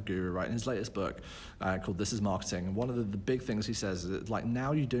marketing kind of guru, right, in his latest book called This Is Marketing, one of the big things he says is that,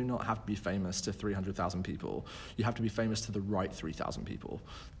 now you do not have to be famous to 300,000 people. You have to be famous to the right 3,000 people.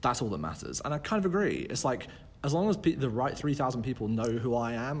 That's all that matters. And I kind of agree. It's like, as long as the right 3,000 people know who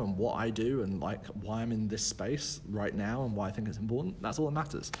I am and what I do and like why I'm in this space right now and why I think it's important, that's all that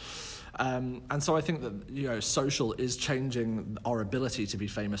matters. And so I think that social is changing our ability to be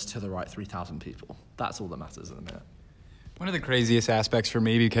famous to the right 3,000 people. That's all that matters at the minute. One of the craziest aspects for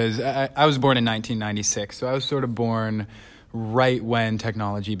me, because I was born in 1996, so I was sort of born right when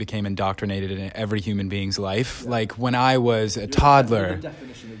technology became indoctrinated in every human being's life. Yeah. Like when I was a toddler. The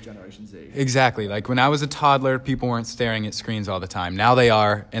definition of Generation Z. Exactly. Like when I was a toddler, people weren't staring at screens all the time. Now they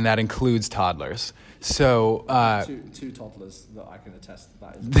are, and that includes toddlers. So two toddlers that I can attest to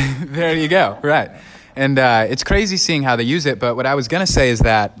that. There you go. Right. And it's crazy seeing how they use it. But what I was going to say is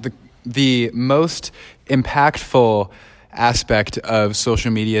that the most impactful aspect of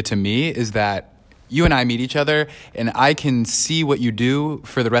social media to me is that you and I meet each other, and I can see what you do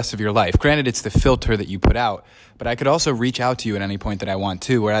for the rest of your life. Granted, it's the filter that you put out, but I could also reach out to you at any point that I want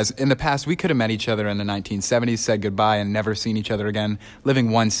to. Whereas in the past, we could have met each other in the 1970s, said goodbye, and never seen each other again,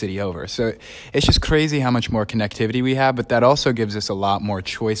 living one city over. So it's just crazy how much more connectivity we have, but that also gives us a lot more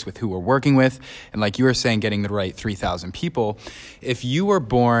choice with who we're working with. And like you were saying, getting the right 3,000 people. If you were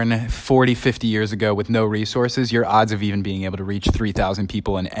born 40, 50 years ago with no resources, your odds of even being able to reach 3,000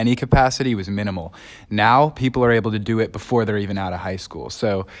 people in any capacity was minimal. Now, people are able to do it before they're even out of high school.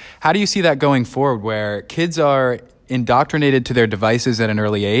 So how do you see that going forward, where kids are indoctrinated to their devices at an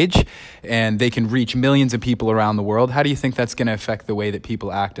early age and they can reach millions of people around the world? How do you think that's going to affect the way that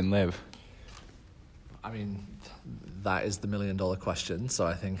people act and live? I mean, that is the $1 million question. So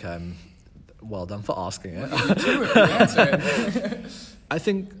I think, well done for asking it. I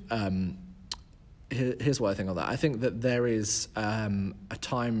think, here's what I think on that. I think that there is a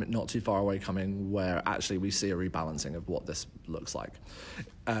time not too far away coming where actually we see a rebalancing of what this looks like.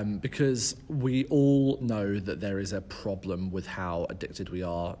 Because we all know that there is a problem with how addicted we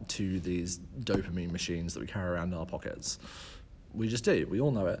are to these dopamine machines that we carry around in our pockets. We just do. We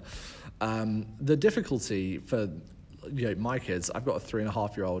all know it. The difficulty for my kids, I've got a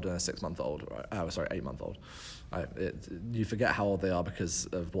 3.5-year-old and a 6-month-old. Right? 8-month-old. You forget how old they are because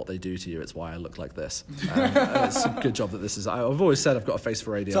of what they do to you. It's why I look like this. It's a good job that this is. I've always said I've got a face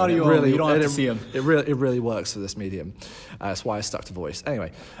for radio. It's audio only. You don't have to see them. It really works for this medium. That's why I stuck to voice.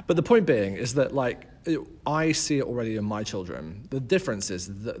 Anyway, but the point being is that I see it already in my children. The difference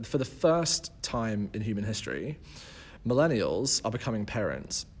is that for the first time in human history, millennials are becoming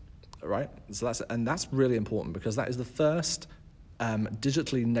parents, right? So that's really important because that is the first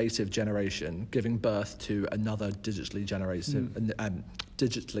digitally native generation giving birth to another digitally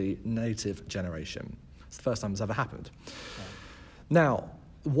native generation. It's the first time it's ever happened. Yeah. Now,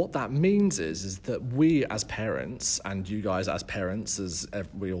 what that means is that we as parents, and you guys as parents, as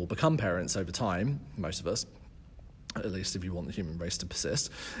we all become parents over time, most of us, at least if you want the human race to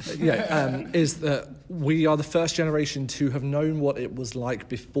persist, is that we are the first generation to have known what it was like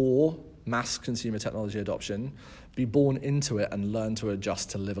before mass consumer technology adoption, be born into it and learn to adjust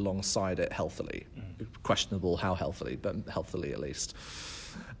to live alongside it healthily. Questionable how healthily, but healthily at least.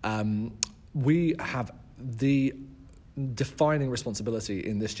 We have the defining responsibility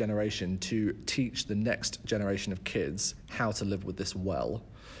in this generation to teach the next generation of kids how to live with this well.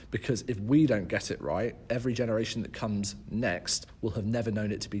 Because if we don't get it right, every generation that comes next will have never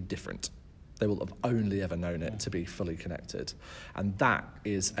known it to be different. They will have only ever known it to be fully connected. And that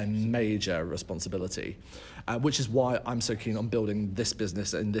is a major responsibility, which is why I'm so keen on building this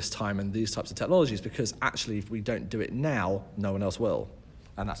business in this time and these types of technologies, because actually if we don't do it now, no one else will.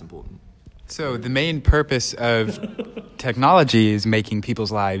 And that's important. So the main purpose of technology is making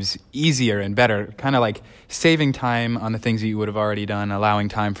people's lives easier and better, kind of like saving time on the things that you would have already done, allowing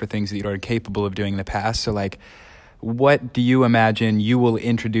time for things that you are capable of doing in the past. So like, what do you imagine you will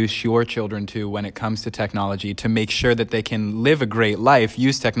introduce your children to when it comes to technology to make sure that they can live a great life,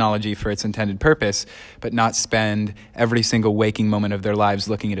 use technology for its intended purpose, but not spend every single waking moment of their lives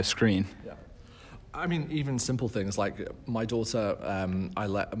looking at a screen? I mean, even simple things like my daughter, I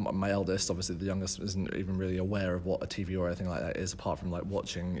let my eldest, obviously the youngest, isn't even really aware of what a TV or anything like that is, apart from like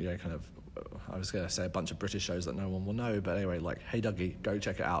watching, kind of, I was going to say a bunch of British shows that no one will know, but anyway, like Hey Dougie, go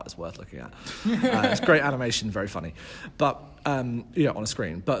check it out. It's worth looking at. It's great animation, very funny, but on a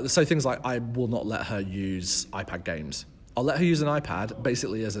screen. But so things like I will not let her use iPad games. I'll let her use an iPad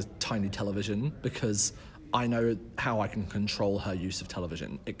basically as a tiny television, because I know how I can control her use of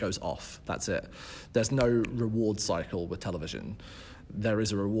television. It goes off. That's it. There's no reward cycle with television. There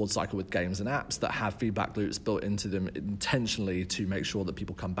is a reward cycle with games and apps that have feedback loops built into them intentionally to make sure that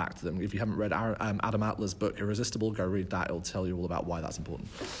people come back to them. If you haven't read Adam Adler's book, Irresistible, go read that. It'll tell you all about why that's important.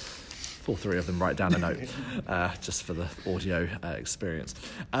 All three of them, write down a note, just for the audio experience.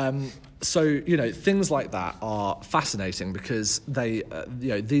 So, things like that are fascinating because they,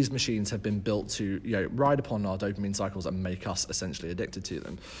 these machines have been built to, ride upon our dopamine cycles and make us essentially addicted to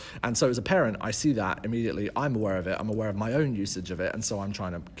them. And so as a parent, I see that immediately. I'm aware of it. I'm aware of my own usage of it. And so I'm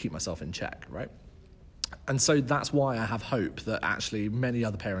trying to keep myself in check, right? And so that's why I have hope that actually many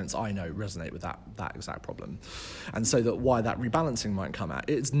other parents I know resonate with that exact problem. And so that why that rebalancing might come at.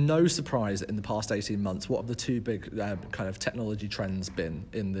 It's no surprise that in the past 18 months, what have the two big kind of technology trends been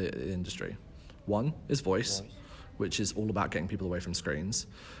in the industry? One is voice, which is all about getting people away from screens.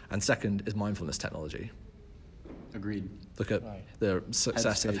 And second is mindfulness technology. Agreed. Look at the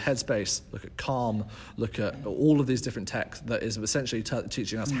success of Headspace, look at Calm, look at all of these different tech that is essentially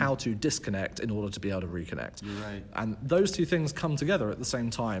teaching us how to disconnect in order to be able to reconnect. You're right. And those two things come together at the same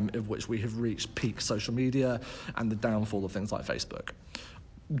time, of which we have reached peak social media and the downfall of things like Facebook.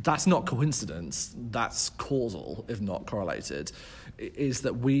 That's not coincidence, that's causal, if not correlated, is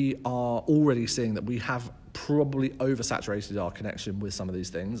that we are already seeing that we have probably oversaturated our connection with some of these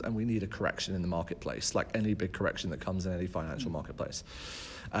things, and we need a correction in the marketplace, like any big correction that comes in any financial marketplace.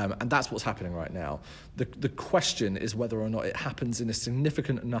 And that's what's happening right now. The question is whether or not it happens in a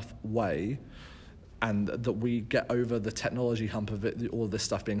significant enough way and that we get over the technology hump of it, all of this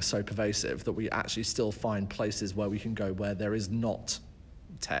stuff being so pervasive, that we actually still find places where we can go where there is not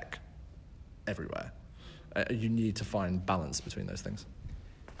tech everywhere. You need to find balance between those things.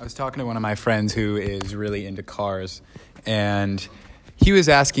 I was talking to one of my friends who is really into cars, and he was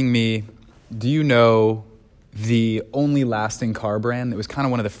asking me, do you know the only lasting car brand that was kind of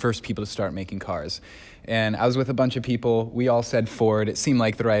one of the first people to start making cars? And I was with a bunch of people. We all said Ford. It seemed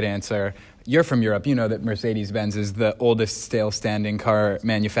like the right answer. You're from Europe. You know that Mercedes-Benz is the oldest still-standing car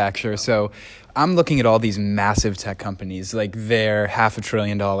manufacturer. So I'm looking at all these massive tech companies, like they're $500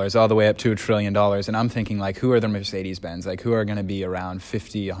 billion all the way up to $1 trillion. And I'm thinking, like, who are the Mercedes-Benz? Like, who are going to be around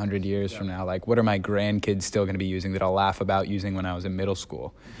 50, 100 years from now? Like, what are my grandkids still going to be using that I'll laugh about using when I was in middle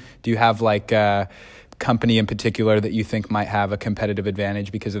school? Do you have, like, a company in particular that you think might have a competitive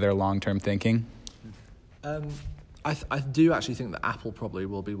advantage because of their long-term thinking? I do actually think that Apple probably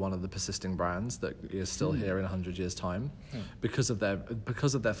will be one of the persisting brands that is still here in 100 years' time, because of their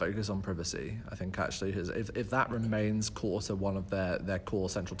focus on privacy. I think actually if that remains core to one of their core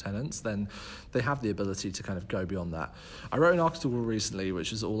central tenets, then they have the ability to kind of go beyond that. I wrote an article recently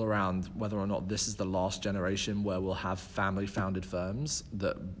which is all around whether or not this is the last generation where we'll have family-founded firms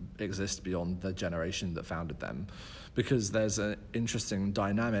that exist beyond the generation that founded them. Because there's an interesting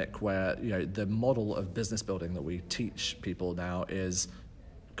dynamic where, the model of business building that we teach people now is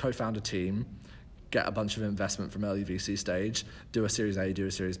co-found a team, get a bunch of investment from early VC stage, do a Series A, do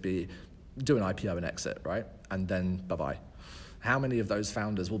a Series B, do an IPO and exit, right? And then bye-bye. How many of those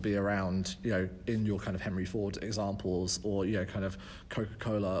founders will be around, in your kind of Henry Ford examples, or, kind of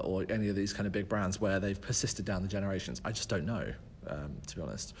Coca-Cola or any of these kind of big brands where they've persisted down the generations? I just don't know, to be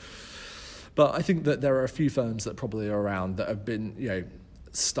honest. But I think that there are a few firms that probably are around that have been,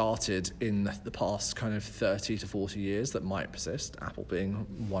 started in the past kind of 30 to 40 years that might persist, Apple being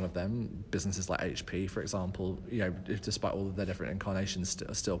one of them. Businesses like HP, for example, despite all of their different incarnations,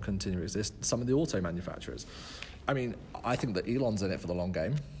 still continue to exist. Some of the auto manufacturers. I mean, I think that Elon's in it for the long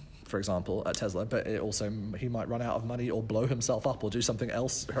game, for example, at Tesla, but it also he might run out of money or blow himself up or do something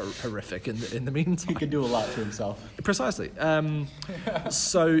else horrific in the meantime. He could do a lot to himself. Precisely.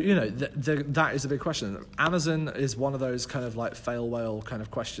 So, you know, that is a big question. Amazon is one of those kind of like fail whale kind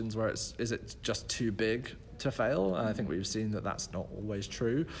of questions where is it just too big to fail? And I think we've seen that that's not always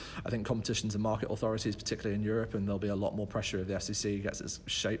true. I think competitions and market authorities, particularly in Europe, and there'll be a lot more pressure if the FCC gets its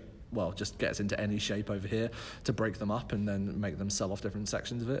shape, well, just gets into any shape over here, to break them up and then make them sell off different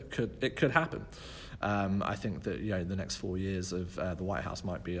sections of it. It could happen. I think that, you know, the next 4 years of the White House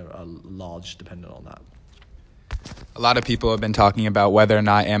might be a large dependent on that. A lot of people have been talking about whether or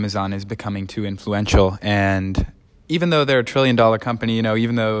not Amazon is becoming too influential, and even though they're a $1 trillion company, you know,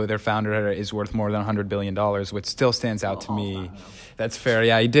 even though their founder is worth more than $100 billion, which still stands out to me. That's fair.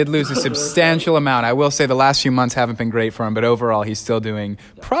 Yeah, he did lose a substantial amount. I will say the last few months haven't been great for him, but overall he's still doing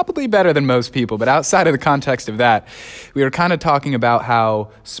probably better than most people. But outside of the context of that, we were kind of talking about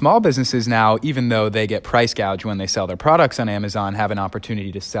how small businesses now, even though they get price gouged when they sell their products on Amazon, have an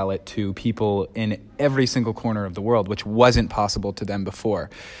opportunity to sell it to people in every single corner of the world, which wasn't possible to them before.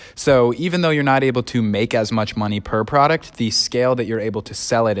 So even though you're not able to make as much money per product, the scale that you're able to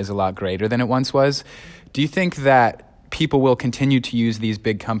sell it is a lot greater than it once was. Do you think that people will continue to use these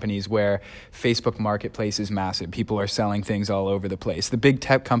big companies where Facebook Marketplace is massive? People are selling things all over the place. The big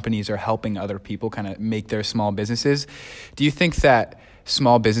tech companies are helping other people kind of make their small businesses. Do you think that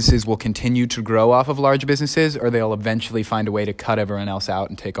small businesses will continue to grow off of large businesses, or they'll eventually find a way to cut everyone else out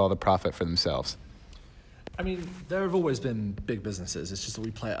and take all the profit for themselves? I mean, there have always been big businesses. It's just that we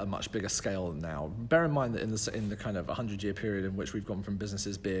play at a much bigger scale now. Bear in mind that in the kind of 100-year period in which we've gone from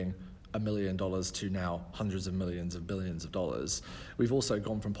businesses being $1 million to now hundreds of millions of billions of dollars, we've also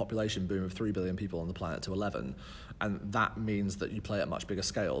gone from population boom of 3 billion people on the planet to 11. And that means that you play at much bigger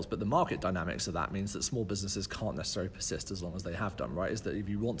scales. But the market dynamics of that means that small businesses can't necessarily persist as long as they have done, right? Is that if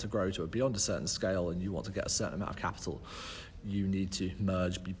you want to grow to beyond a certain scale and you want to get a certain amount of capital, you need to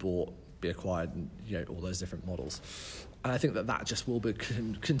merge, be bought, be acquired, and, you know, all those different models. And I think that just will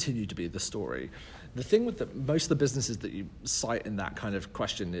continue to be the story. The thing with most of the businesses that you cite in that kind of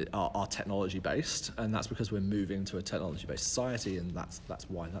question are technology-based, and that's because we're moving to a technology-based society, and that's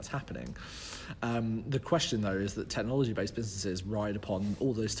why that's happening. The question, though, is that technology-based businesses ride upon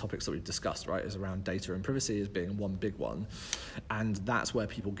all those topics that we've discussed, right? Is around data and privacy as being one big one, and that's where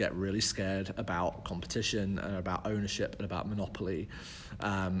people get really scared about competition and about ownership and about monopoly,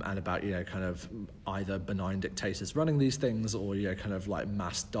 and about, you know, kind of either benign dictators running these things or, you know, kind of like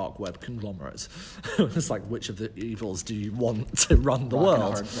mass dark web conglomerates. It's like, which of the evils do you want to run the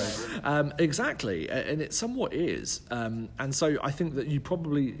world? Exactly, and it somewhat is. And so I think that you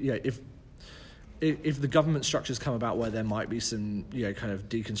probably, you know, if the government structures come about where there might be some, you know, kind of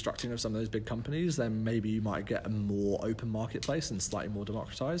deconstructing of some of those big companies, then maybe you might get a more open marketplace and slightly more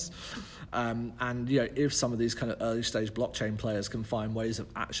democratized. And, you know, if some of these kind of early stage blockchain players can find ways of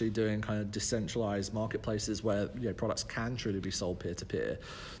actually doing kind of decentralized marketplaces where, you know, products can truly be sold peer-to-peer.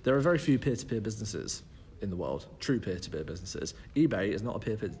 There are very few peer-to-peer businesses in the world, true peer-to-peer businesses. eBay is not a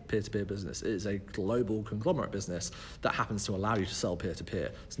peer-to-peer business. It is a global conglomerate business that happens to allow you to sell peer-to-peer.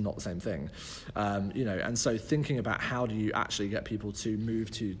 It's not the same thing. You know, and so thinking about how do you actually get people to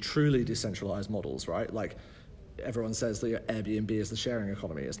move to truly decentralized models, right? Like, everyone says that Airbnb is the sharing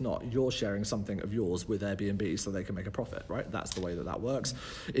economy. It's not. You're sharing something of yours with Airbnb so they can make a profit, right? That's the way that works.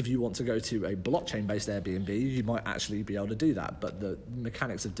 If you want to go to a blockchain-based Airbnb, you might actually be able to do that, but the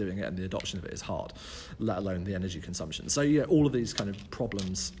mechanics of doing it and the adoption of it is hard, let alone the energy consumption. So, yeah, all of these kind of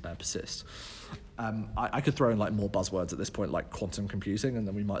problems persist. I could throw in like more buzzwords at this point, like quantum computing, and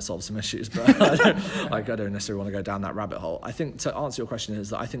then we might solve some issues. But I don't necessarily want to go down that rabbit hole. I think to answer your question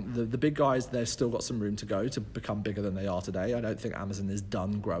is that I think the big guys, they've still got some room to go to become bigger than they are today. I don't think Amazon is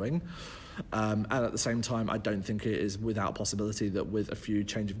done growing. And at the same time, I don't think it is without possibility that with a few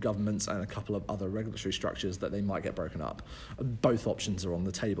change of governments and a couple of other regulatory structures that they might get broken up. Both options are on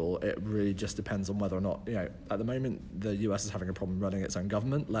the table. It really just depends on whether or not, you know, at the moment, the US is having a problem running its own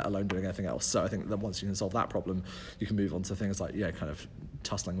government, let alone doing anything else. So I think that once you can solve that problem, you can move on to things like, yeah, kind of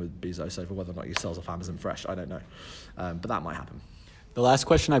tussling with Bezos over whether or not he sells off Amazon Fresh. I don't know. But that might happen. The last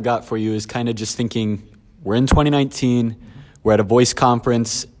question I've got for you is kind of just thinking, we're in 2019, we're at a voice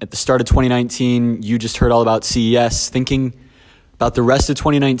conference. At the start of 2019, you just heard all about CES. Thinking about the rest of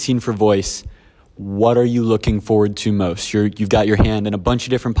 2019 for voice, what are you looking forward to most? You've got your hand in a bunch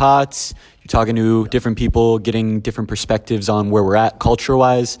of different pots. You're talking to different people, getting different perspectives on where we're at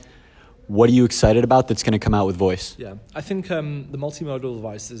culture-wise. What are you excited about that's going to come out with voice? Yeah, I think the multimodal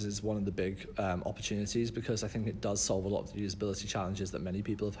devices is one of the big opportunities, because I think it does solve a lot of the usability challenges that many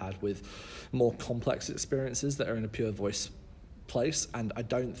people have had with more complex experiences that are in a pure voice place, and I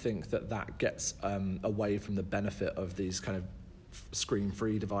don't think that gets away from the benefit of these kind of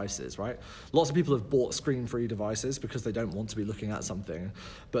screen-free devices, right? Lots of people have bought screen-free devices because they don't want to be looking at something,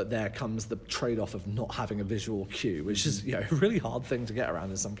 but there comes the trade-off of not having a visual cue, which is a really hard thing to get around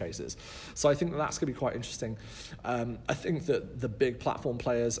in some cases. So I think that's going to be quite interesting. I think that the big platform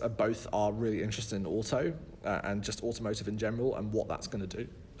players are really interested in auto and just automotive in general and what that's going to do.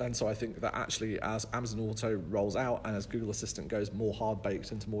 And so I think that actually as Amazon Auto rolls out and as Google Assistant goes more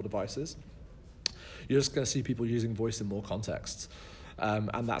hard-baked into more devices, you're just going to see people using voice in more contexts.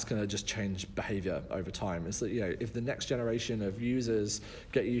 And that's going to just change behavior over time. Is that, if the next generation of users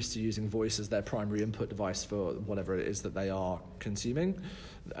get used to using voice as their primary input device for whatever it is that they are consuming,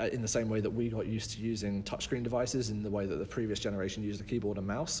 in the same way that we got used to using touchscreen devices, in the way that the previous generation used a keyboard and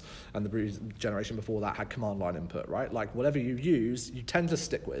mouse, and the generation before that had command line input, right? Like whatever you use, you tend to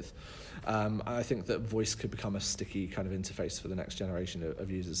stick with. And I think that voice could become a sticky kind of interface for the next generation of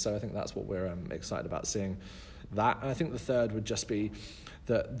users. So I think that's what we're excited about seeing. That, and I think the third would just be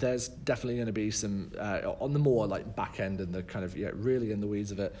that there's definitely going to be some on the more like back end and the kind of really in the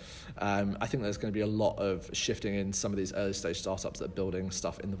weeds of it. I think there's going to be a lot of shifting in some of these early stage startups that are building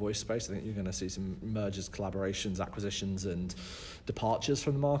stuff in the voice space. I think you're going to see some mergers, collaborations, acquisitions, and departures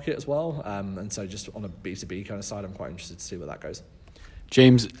from the market as well. And so just on a B2B kind of side, I'm quite interested to see where that goes.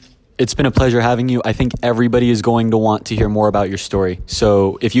 James, it's been a pleasure having you. I think everybody is going to want to hear more about your story.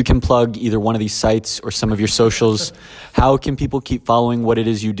 So if you can plug either one of these sites or some of your socials, how can people keep following what it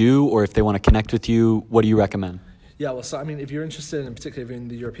is you do? Or if they want to connect with you, what do you recommend? Yeah, well, so I mean, if you're interested, and particularly in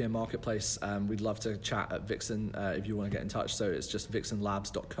the European marketplace, we'd love to chat at Vixen if you want to get in touch. So it's just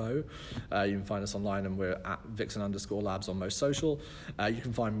vixenlabs.co. You can find us online, and we're at Vixen_labs on most social. You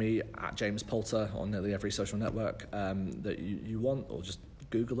can find me at James Poulter on nearly every social network that you want, or just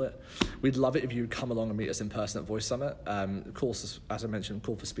Google it. We'd love it if you come along and meet us in person at Voice Summit. Of course, as I mentioned,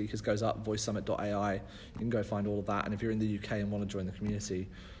 call for speakers goes up, voicesummit.ai. You can go find all of that. And if you're in the UK and want to join the community,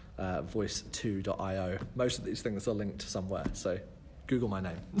 voice2.io. Most of these things are linked somewhere, so Google my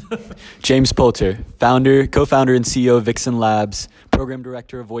name. James Poulter, co-founder and CEO of Vixen Labs, program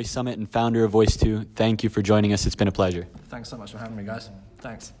director of Voice Summit and founder of Voice2. Thank you for joining us. It's been a pleasure. Thanks so much for having me, guys.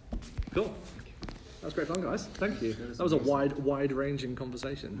 Thanks. Cool. That was great fun, guys. Thank you. That was a wide-ranging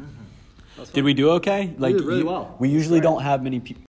conversation. Did we do okay? We did really well. We usually don't have many people.